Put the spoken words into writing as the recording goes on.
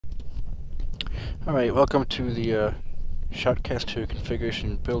Alright, welcome to the SHOUTcast2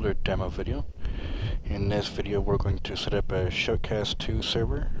 configuration builder demo video. In this video we're going to set up a SHOUTcast2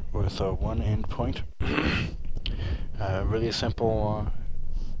 server with one endpoint. Really simple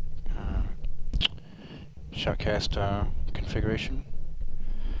SHOUTcast configuration.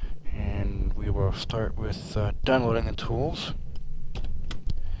 And we will start with downloading the tools.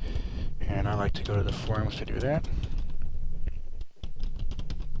 And I like to go to the forums to do that.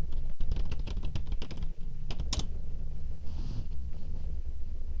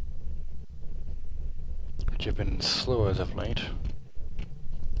 Which have been slow as of late.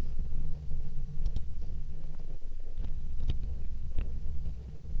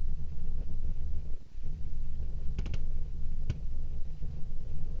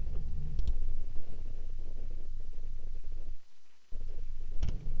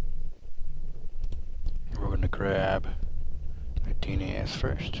 We're going to grab the DNAS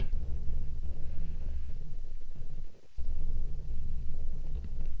first.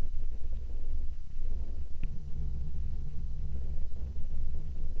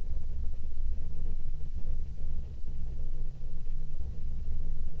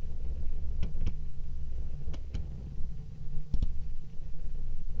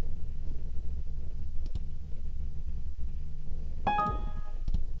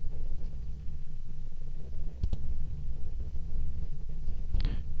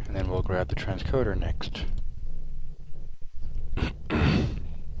 And then we'll grab the transcoder next.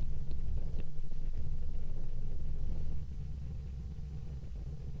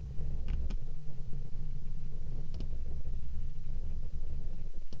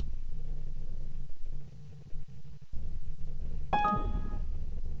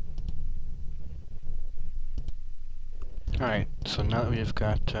 Alright, so now that we've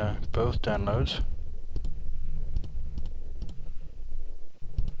got both downloads,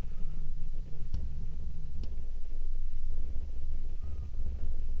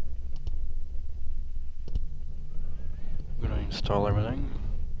 I'm going to install everything.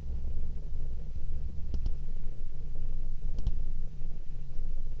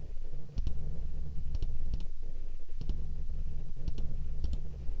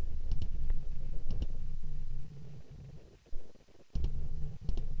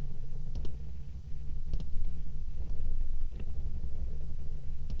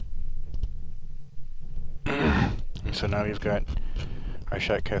 And so now we've got our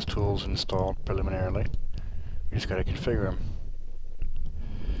SHOUTcast tools installed preliminarily. We just got to configure them.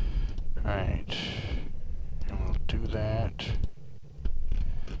 Alright, and we'll do that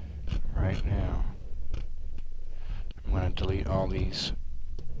right now. I'm going to delete all these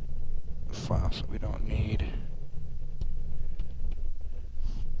files that we don't need.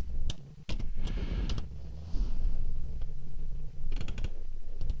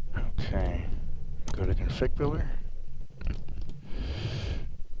 Okay, go to config builder.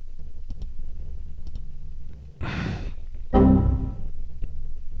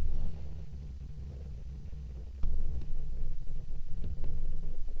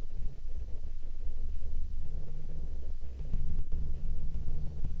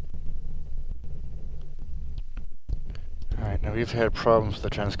 Alright, now we've had problems with the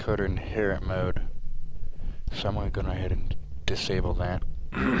transcoder inherit mode, so I'm going to go ahead and disable that.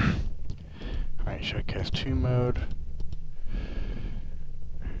 Alright, SHOUTcast2 mode,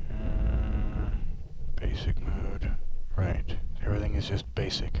 basic mode, right, everything is just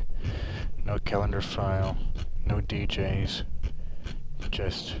basic. No calendar file, no DJs,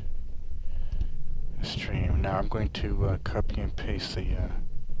 just a stream. Now I'm going to copy and paste the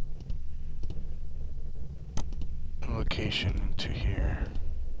location into here.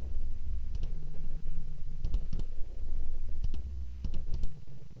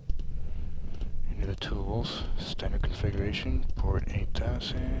 Into the tools, standard configuration, port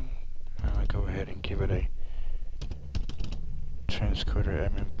 8000. I'm going to go ahead and give it a transcoder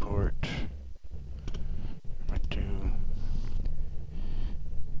admin port. I'm going to do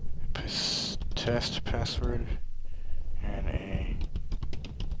test password and a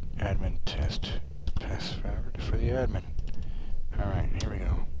admin test password for the admin. Alright, here we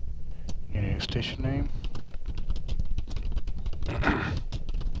go. Need a station name.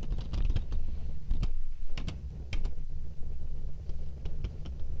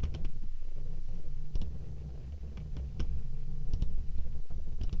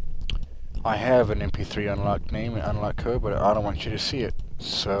 I have an MP3 unlock name and unlock code, but I don't want you to see it,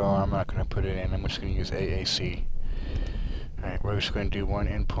 so I'm not going to put it in. I'm just going to use AAC. Alright, we're just going to do one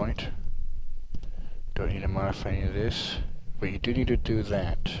endpoint. Don't need to modify any of this, but you do need to do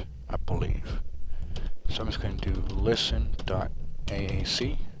that, I believe. So I'm just going to do listen.AAC.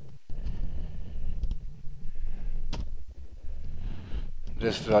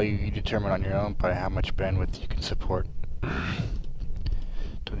 This value you determine on your own by how much bandwidth you can support.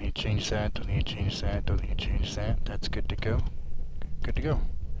 Don't need to change that, don't need to change that, don't need to change that. That's good to go. Good to go.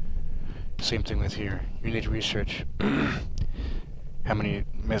 Same thing with here. You need to research how many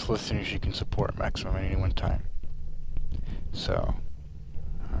listeners you can support maximum at any one time. So,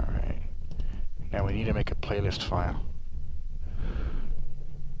 alright. Now we need to make a playlist file.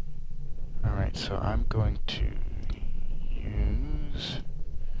 Alright, so I'm going to use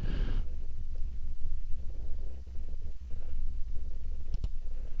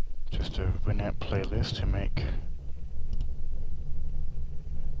just a Winamp playlist to make.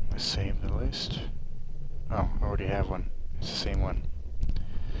 Save the list. Oh, I already have one. It's the same one.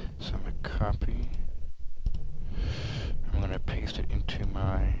 So I'm going to copy. I'm going to paste it into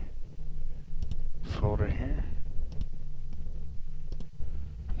my folder here.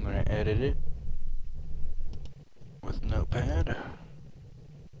 I'm going to edit it with Notepad.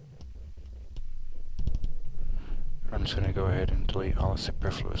 I'm just going to go ahead and delete all the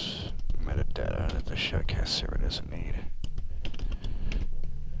superfluous metadata that the SHOUTcast server doesn't need.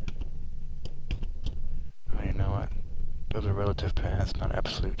 Oh, you know what? Those are relative paths, not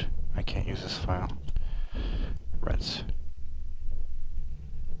absolute. I can't use this file. Reds.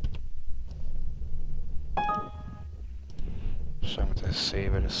 So I'm going to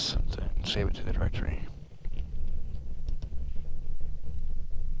save it as something. Save it to the directory.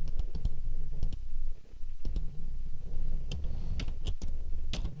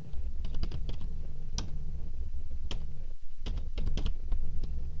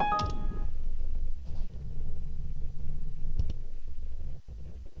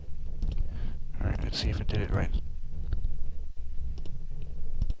 Alright, let's see if it did it right.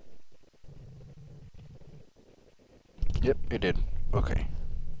 Yep, it did. Okay.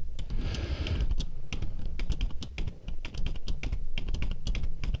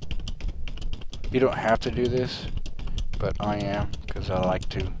 You don't have to do this, but I am, because I like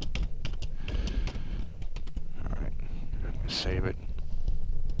to. Alright, save it.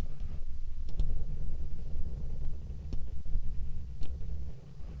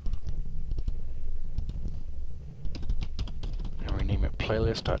 And rename it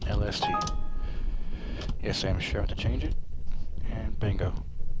playlist.lst. Yes, I'm sure I have to change it. And bingo.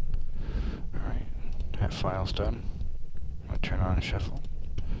 Alright, that file's done. I'm going to turn on shuffle.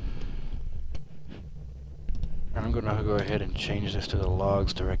 And I'm going to go ahead and change this to the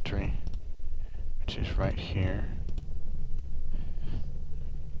logs directory, which is right here.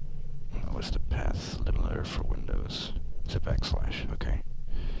 What's the path? Little letter for Windows. It's a backslash, okay.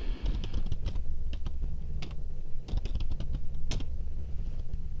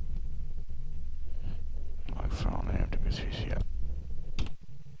 Log file name WCC, yep.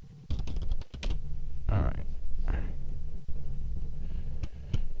 Alright.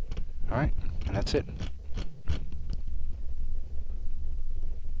 Alright, and that's it.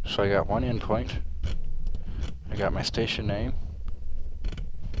 So I got one endpoint. I got my station name.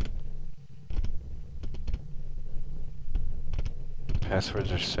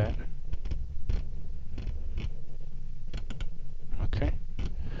 Passwords are set. Okay.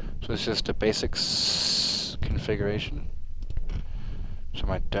 So it's just a basic configuration. So I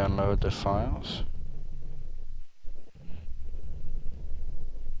might download the files.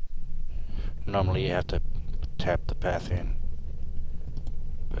 Normally you have to tap the path in,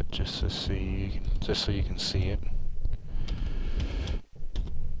 but just so you can see it.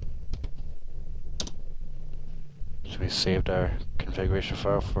 So we saved our configuration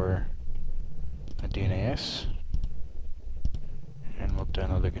file for the DNAS, and we'll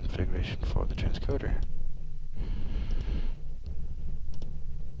download the configuration for the transcoder.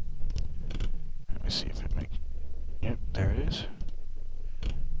 Let me see if it makes. Yep, there it is.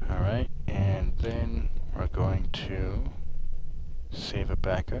 Alright, and then we're going to save a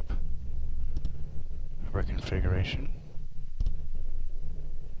backup of our configuration.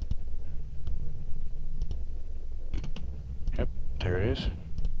 Yep, there it is.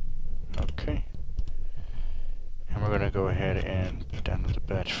 Okay. And we're going to go ahead and download the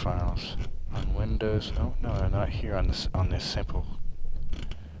batch files on Windows. Oh no, they're not here on this simple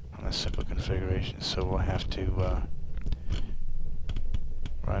configuration. So we'll have to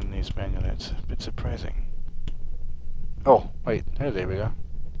run these manually. It's a bit surprising. Oh, wait, there we go.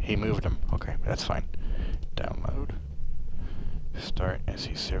 He moved them. Okay, that's fine. Download. Start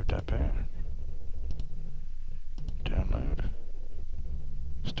seserve.bat. Download.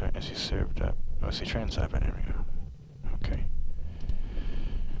 Start seserve.octrans.bat. There we go. Okay.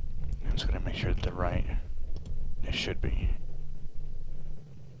 I'm just going to make sure that they're right. They should be.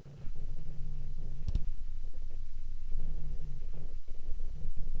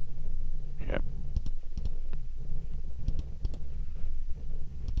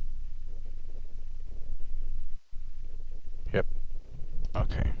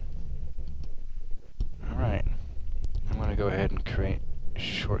 go ahead and create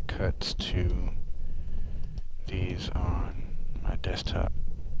shortcuts to these on my desktop.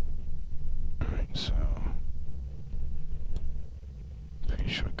 Alright, so create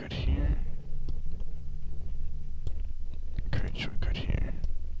shortcut here. Create shortcut here.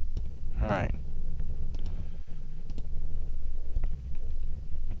 Alright.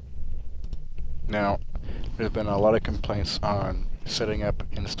 Now, there's been a lot of complaints on setting up,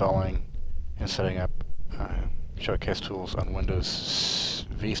 installing, and setting up SHOUTcast tools on Windows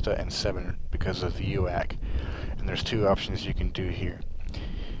Vista and 7 because of the UAC. And there's two options you can do here.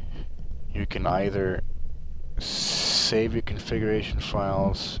 You can either save your configuration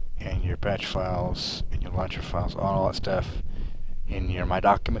files and your batch files and your launcher files, all that stuff, in your My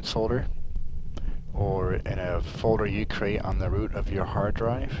Documents folder, or in a folder you create on the root of your hard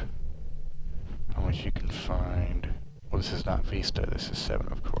drive, which you can find. Well, this is not Vista, this is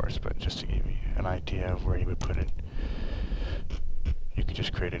 7 of course, but just to give you an idea of where you would put it, you could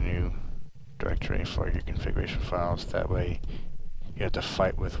just create a new directory for your configuration files. That way you have to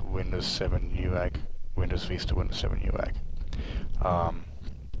fight with Windows 7 UAC, Windows Vista, Windows 7 UAC.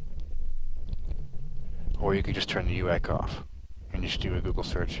 Or you could just turn the UAC off and just do a Google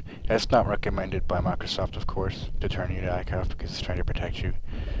search. That's not recommended by Microsoft, of course, to turn UAC off because it's trying to protect you.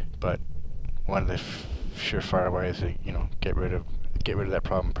 But one of the surefire ways to, get rid of that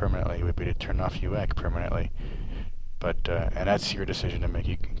problem permanently would be to turn off UAC permanently. But and that's your decision to make.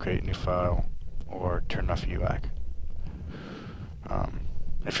 You can create a new file or turn off UAC.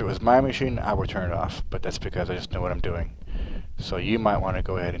 If it was my machine, I would turn it off, but that's because I just know what I'm doing. So you might want to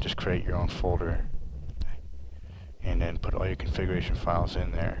go ahead and just create your own folder and then put all your configuration files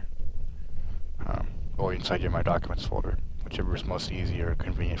in there, or inside your My Documents folder, whichever is most easy or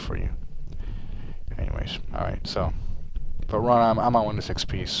convenient for you. Anyways, alright, so, but I'm on Windows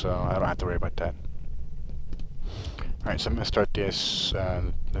XP, so I don't have to worry about that. Alright, so I'm going to start this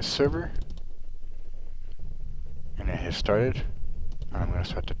server, and it has started. I'm going to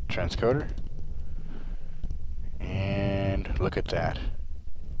start the transcoder, and look at that.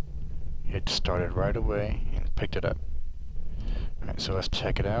 It started right away and picked it up. Alright, so let's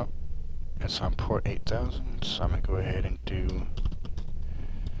check it out. It's on port 8000, so I'm going to go ahead and do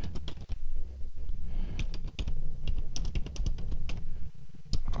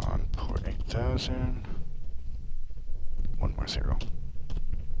on port 8000, one more zero,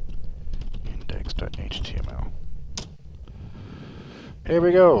 index.html. Here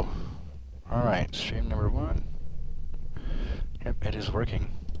we go. Alright, stream number 1. Yep, it is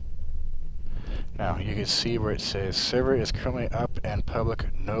working. Now, you can see where it says server is currently up and public,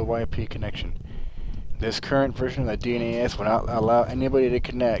 no YP connection. This current version of the DNAS will not allow anybody to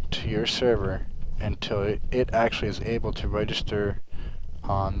connect to your server until it actually is able to register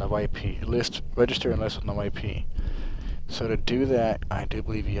on the YP list, register and list on the YP. So to do that, I do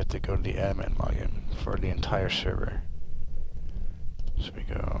believe you have to go to the admin login for the entire server. So we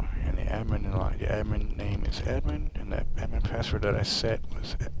go, and the admin name is admin, and that admin password that I set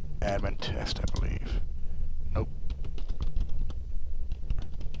was admin test, I believe. Nope.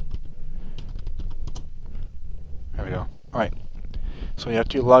 There we go. Alright. So you have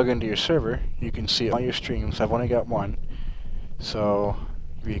to log into your server. You can see all your streams. I've only got one. So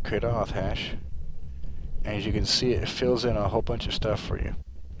you create an auth hash. And as you can see, it fills in a whole bunch of stuff for you.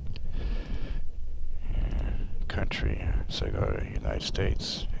 Country, so go to United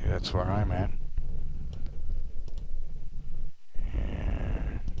States. That's where I'm at.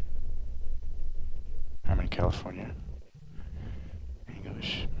 And I'm in California.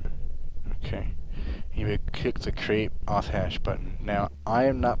 English. Okay. You would click the create auth hash button. Now, I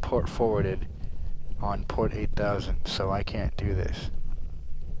am not port forwarded on port 8000, so I can't do this.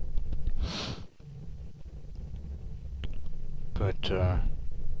 But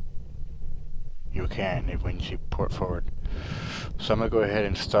you can when you port forward. So I'm going to go ahead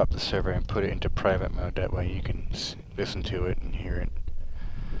and stop the server and put it into private mode. That way you can listen to it and hear it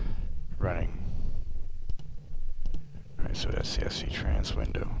running. Alright, so that's the SC trans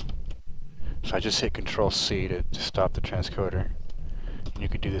window. So I just hit Control C to stop the transcoder. And you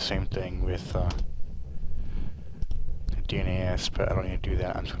could do the same thing with the DNAS, but I don't need to do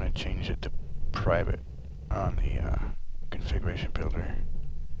that. I'm just going to change it to private on the configuration builder.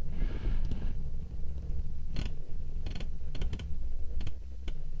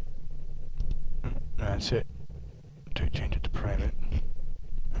 That's it. To change it to private.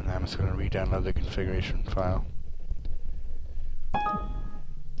 And I'm just going to re-download the configuration file.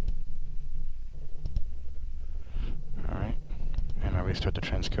 Alright. And I'll restart the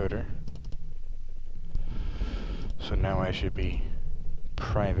transcoder. So now I should be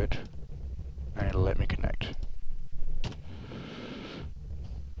private. And it'll let me connect.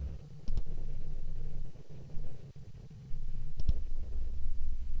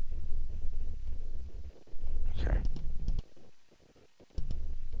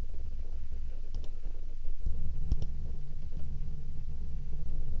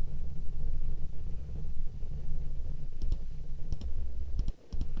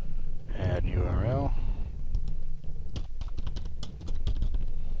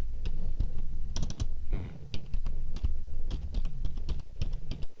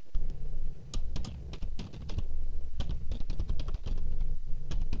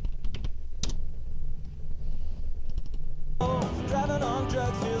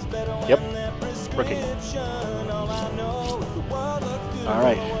 Yep, working.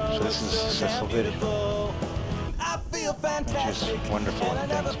 Alright, so this is a successful video. Which is wonderful when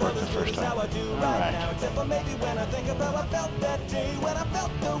things work the first time. Alright.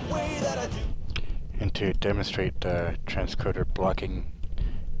 And to demonstrate transcoder blocking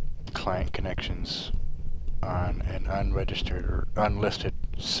client connections on an unregistered or unlisted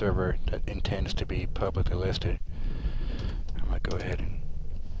server that intends to be publicly listed, I'm going to go ahead and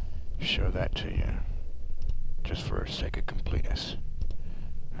show that to you just for sake of completeness.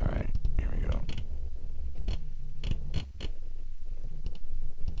 Alright, here we go.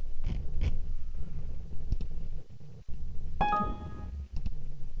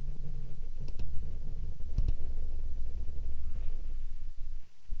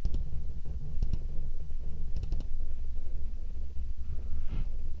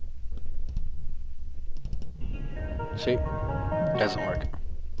 See? Doesn't work.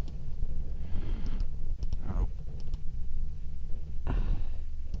 Oh.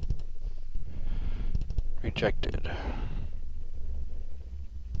 Rejected.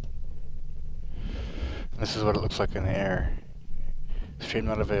 This is what it looks like in the error. Stream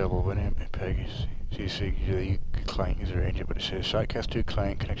not available when package. So you see the client user agent, but it says SHOUTcast2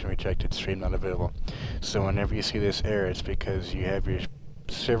 client connection rejected, stream not available. So whenever you see this error, it's because you have your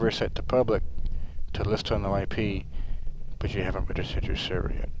server set to public to list on the IP, but you haven't registered your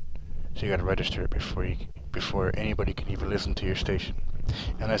server yet. So you got to register it before anybody can even listen to your station.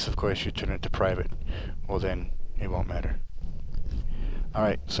 Unless, of course, you turn it to private. Well, then it won't matter.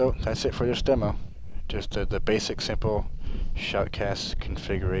 Alright, so that's it for this demo. Just the basic, simple SHOUTcast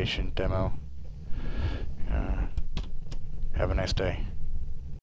configuration demo. Have a nice day.